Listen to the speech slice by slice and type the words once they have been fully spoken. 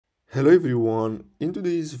Hello everyone, in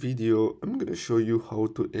today's video I'm going to show you how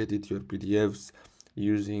to edit your PDFs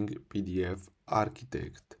using PDF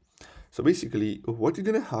Architect. So basically what you're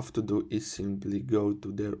going to have to do is simply go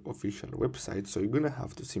to their official website. So you're going to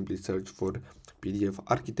have to simply search for PDF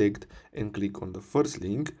Architect and click on the first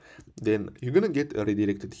link. Then you're going to get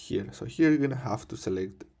redirected here. So here you're going to have to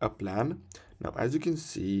select a plan. Now as you can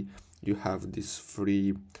see, you have this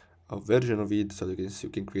free version of it, so you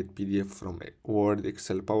can create PDF from Word,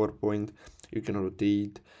 Excel, PowerPoint. You can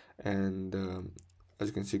rotate, and as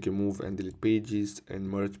you can see, you can move and delete pages and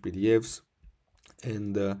merge PDFs.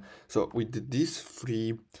 And so with this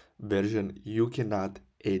free version, you cannot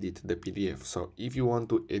edit the PDF. So if you want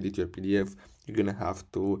to edit your PDF, you're gonna have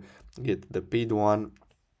to get the paid one.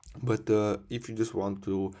 But if you just want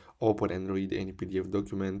to open and read any PDF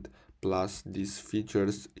document plus these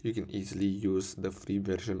features, you can easily use the free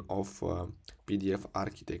version of PDF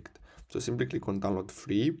Architect. So simply click on download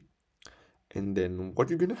free, and then what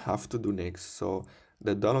you're gonna have to do next, so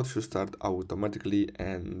the download should start automatically,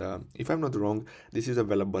 and if I'm not wrong, this is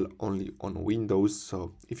available only on Windows.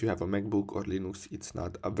 So if you have a MacBook or Linux, it's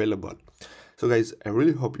not available. So guys, I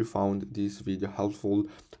really hope you found this video helpful.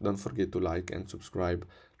 Don't forget to like and subscribe.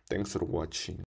 Thanks for watching.